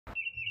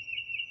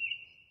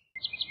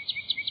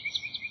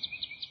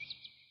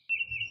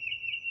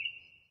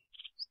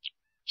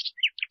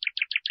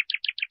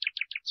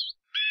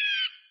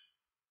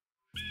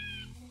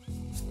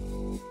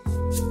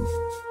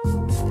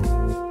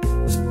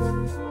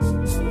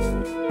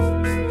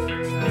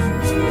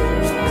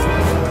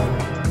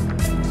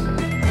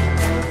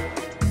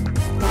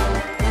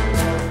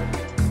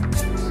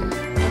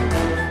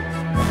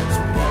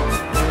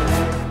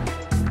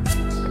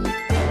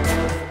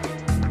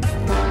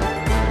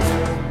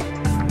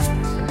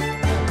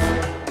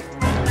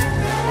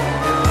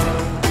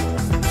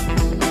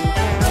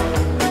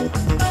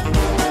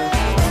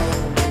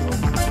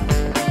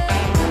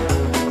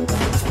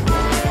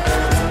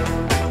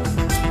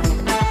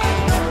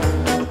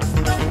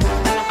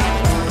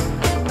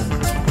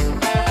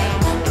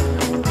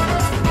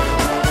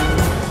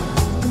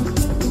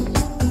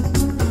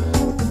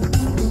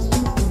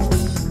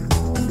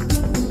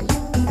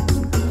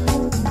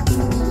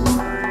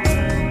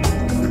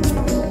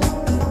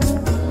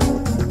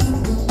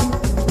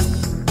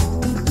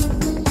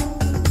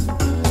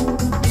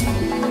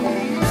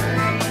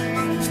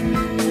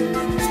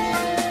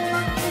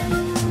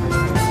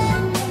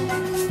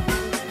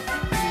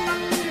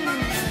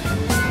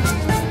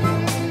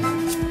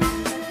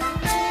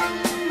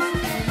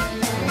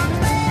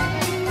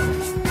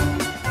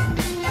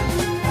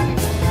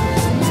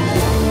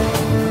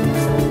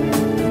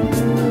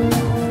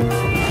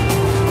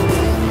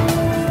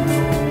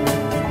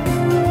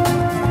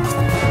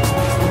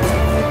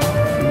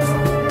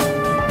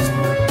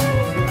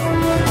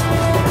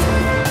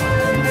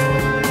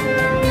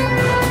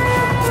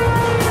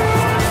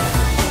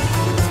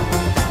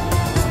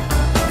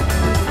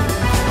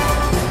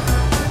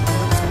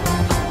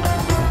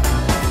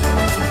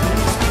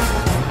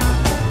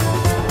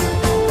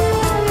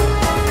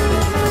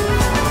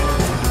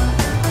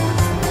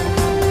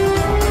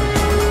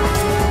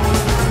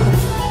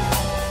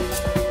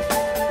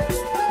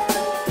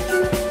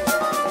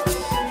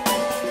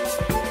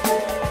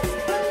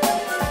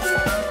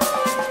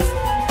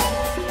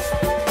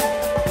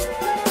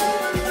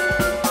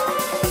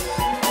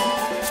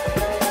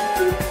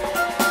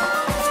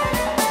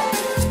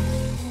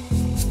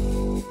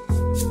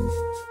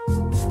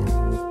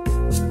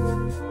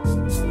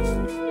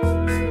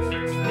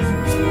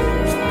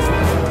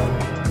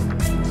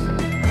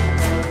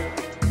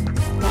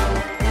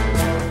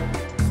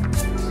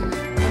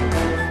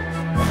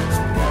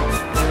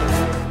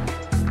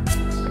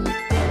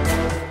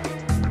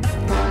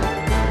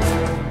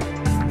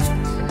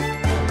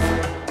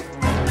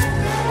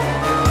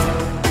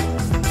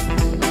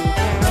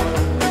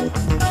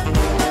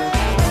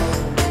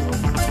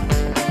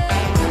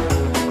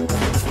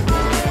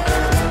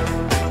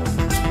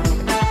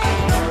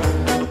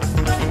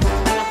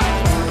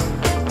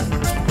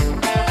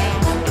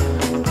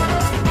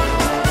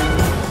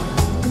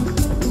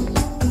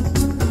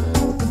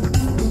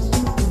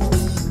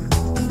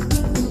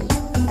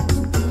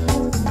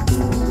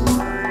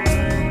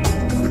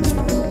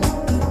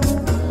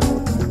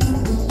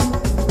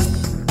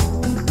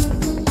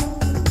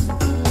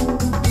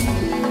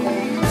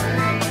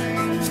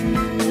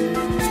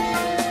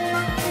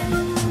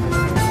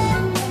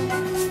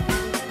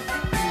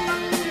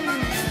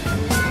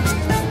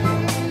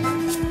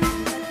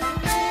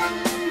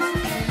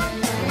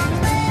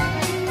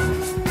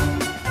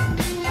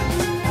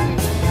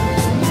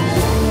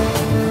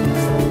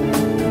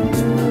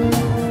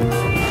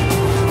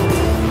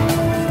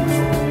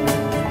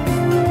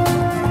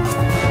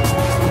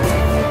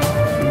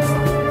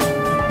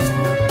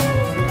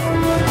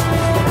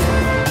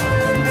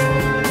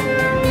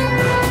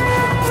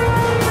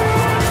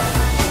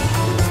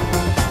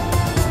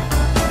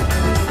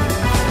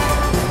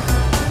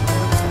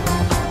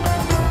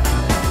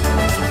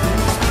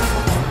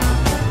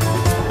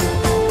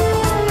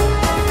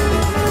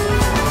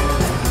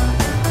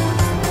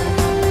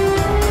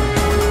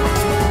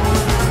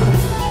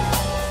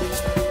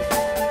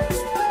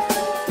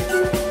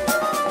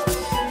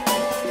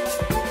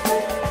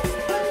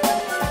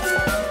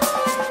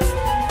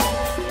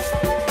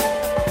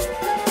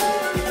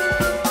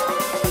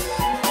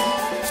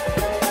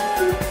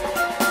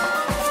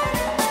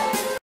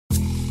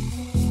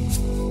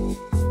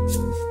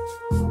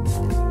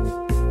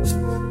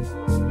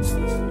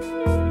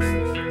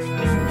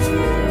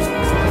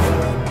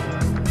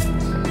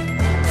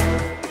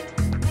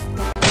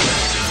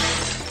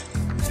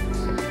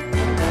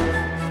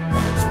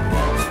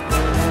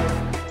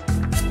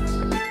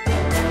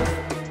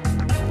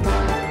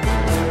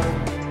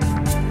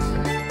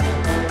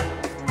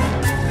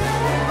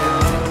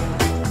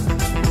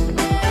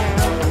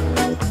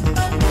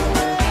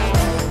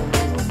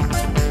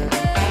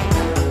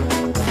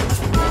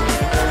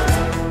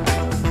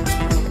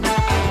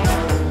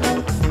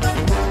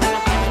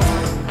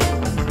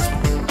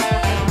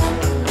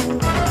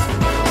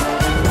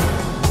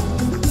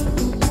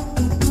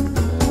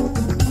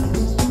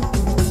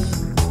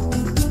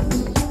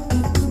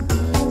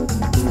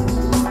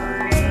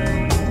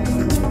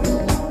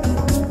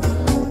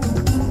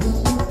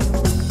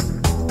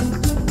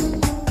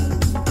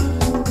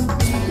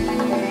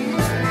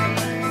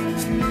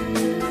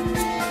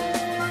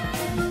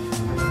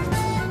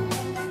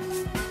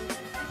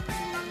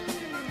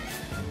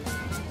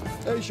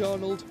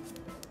Sharnold.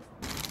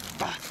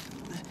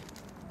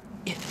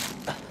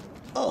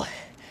 Oh,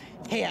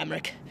 hey,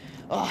 Hammerick.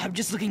 Oh, I'm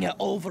just looking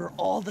over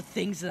all the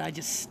things that I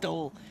just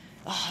stole.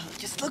 Oh,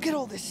 just look at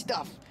all this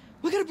stuff.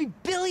 We're gonna be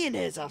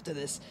billionaires after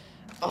this.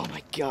 Oh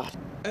my god.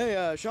 Hey,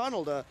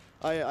 Sharnold,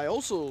 I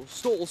also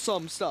stole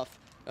some stuff,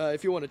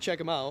 if you want to check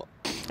them out.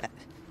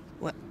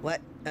 What?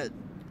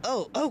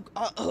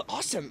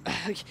 Awesome.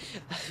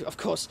 Of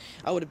course,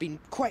 I would have been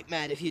quite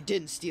mad if you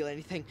didn't steal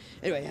anything.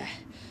 Anyway,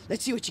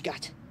 let's see what you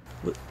got.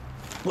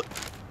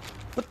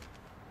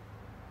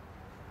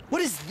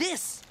 What is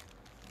this?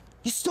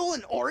 You stole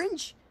an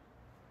orange?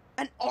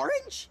 An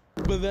orange?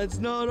 But that's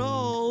not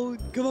all.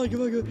 Come on,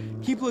 come on, come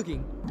on. Keep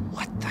looking.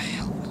 What the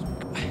hell?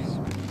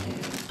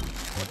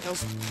 What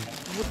else?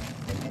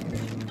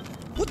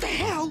 What the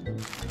hell?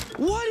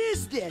 What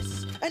is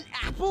this? An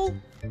apple?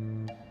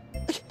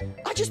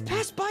 I just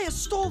passed by a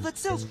stall that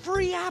sells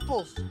free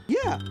apples.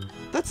 Yeah,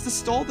 that's the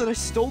stall that I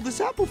stole this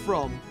apple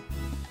from.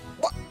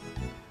 What?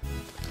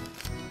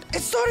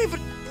 It's not even...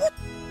 What?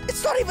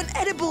 It's not even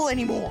edible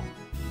anymore.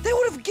 They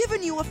would have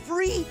given you a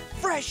free,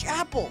 fresh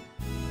apple.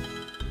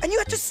 And you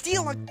had to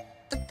steal a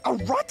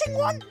rotting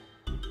one?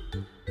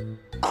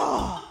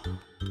 Oh.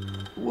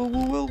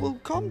 Well,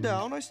 calm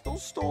down. I still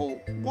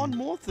stole one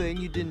more thing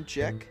you didn't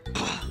check.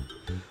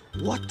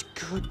 What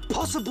could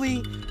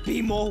possibly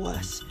be more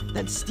worse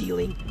than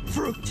stealing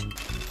fruit?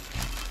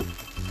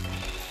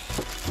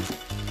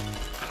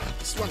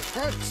 This one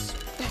hurts.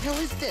 What the hell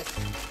is this?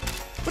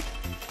 What?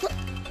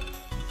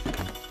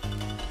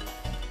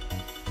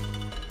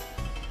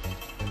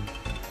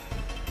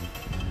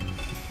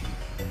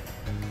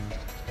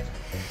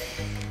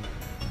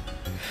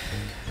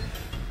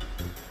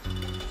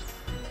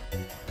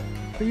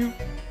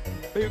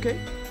 Are you okay?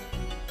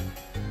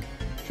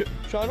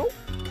 Sharnold?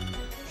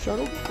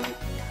 Sharnold?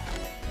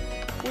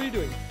 What are you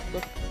doing?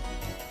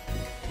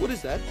 What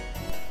is that?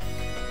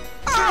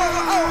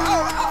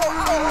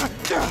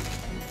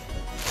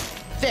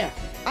 There,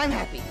 I'm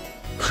happy.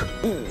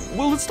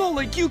 Well, it's not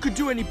like you could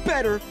do any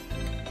better.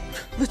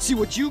 Let's see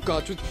what you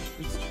got with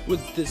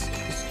this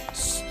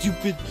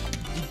stupid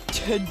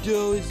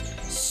Nintendo, this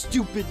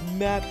stupid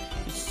map,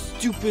 this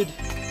stupid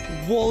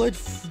wallet,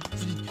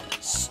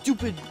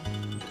 stupid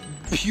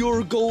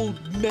pure gold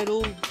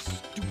medal,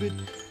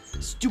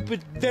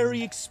 stupid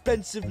very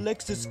expensive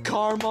Lexus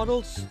car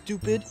model,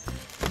 stupid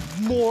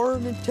more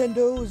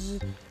Nintendo's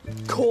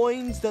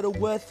coins that are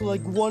worth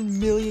like 1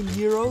 million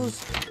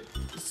euros,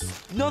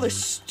 another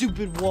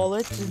stupid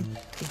wallet, and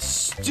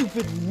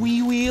stupid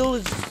Wii wheel,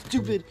 and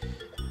stupid...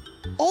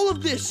 All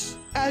of this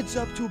adds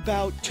up to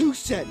about 2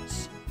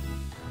 cents.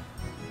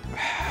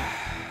 I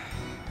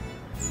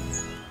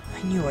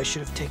knew I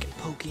should have taken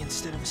Pokey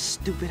instead of a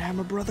stupid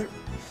Hammer Brother.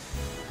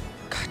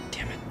 God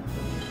damn it.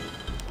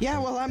 Yeah,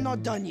 well, I'm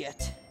not done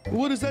yet.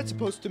 What is that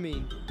supposed to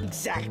mean?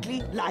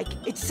 Exactly like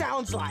it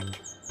sounds like.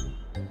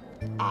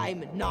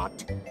 I'm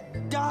not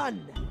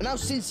done. Now,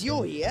 since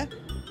you're here,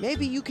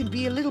 maybe you can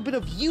be a little bit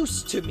of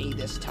use to me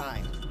this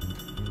time.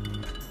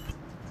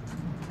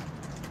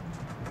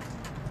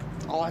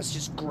 Oh, that's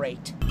just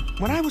great.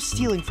 When I was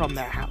stealing from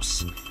their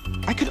house,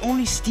 I could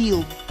only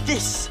steal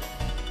this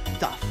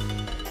stuff,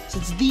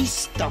 since these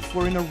stuff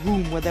were in a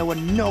room where there were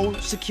no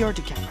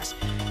security cameras.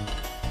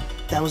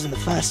 That was in the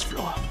first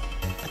floor,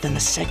 but then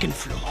the second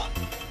floor.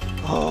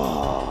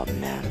 Oh,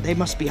 man, they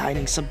must be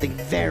hiding something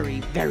very,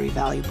 very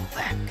valuable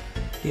there.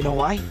 You know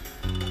why?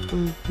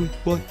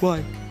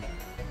 Why?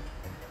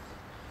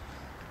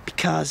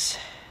 Because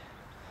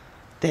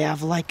they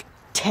have like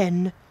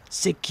 10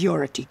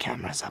 security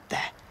cameras up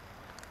there.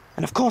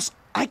 And of course,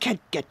 I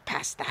can't get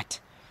past that.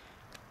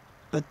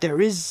 But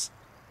there is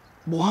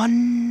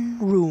one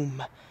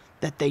room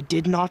that they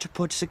did not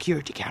put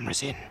security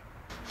cameras in.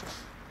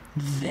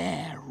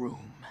 Their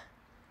room.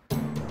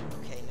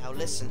 Okay, now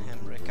listen,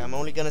 Hammerick. I'm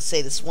only gonna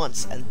say this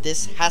once, and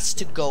this has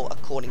to go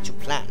according to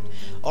plan.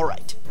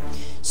 Alright,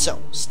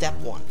 so, step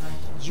 1.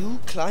 You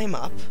climb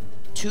up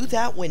to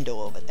that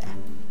window over there,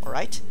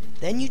 alright?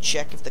 Then you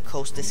check if the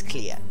coast is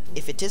clear.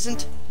 If it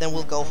isn't, then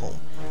we'll go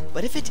home.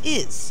 But if it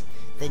is,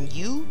 then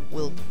you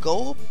will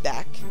go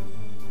back,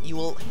 you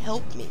will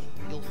help me,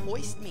 you'll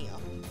hoist me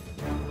up.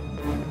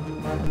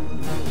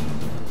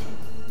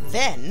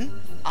 Then,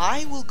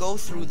 I will go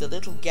through the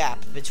little gap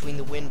between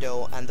the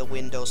window and the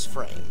window's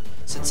frame.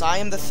 Since I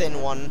am the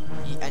thin one,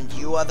 and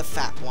you are the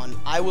fat one,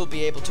 I will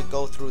be able to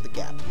go through the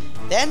gap.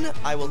 Then,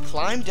 I will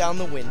climb down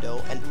the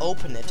window and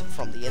open it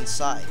from the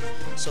inside,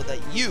 so that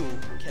you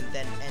can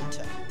then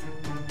enter.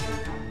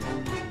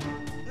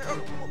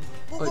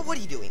 What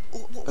are you doing?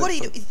 What are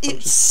you doing?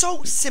 It's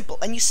so simple,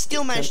 and you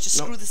still managed to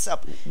screw this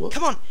up.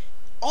 Come on.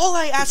 All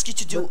I ask you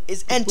to do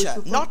is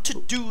enter, not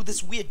to do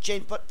this weird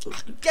Jane, but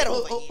get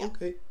over here.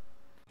 Okay.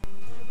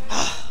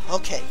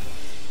 Okay.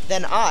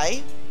 Then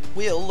I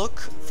will look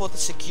for the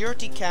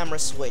security camera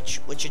switch,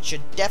 which it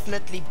should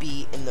definitely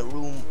be in the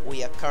room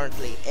we are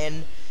currently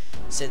in,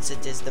 since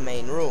it is the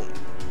main room.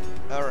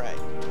 Alright.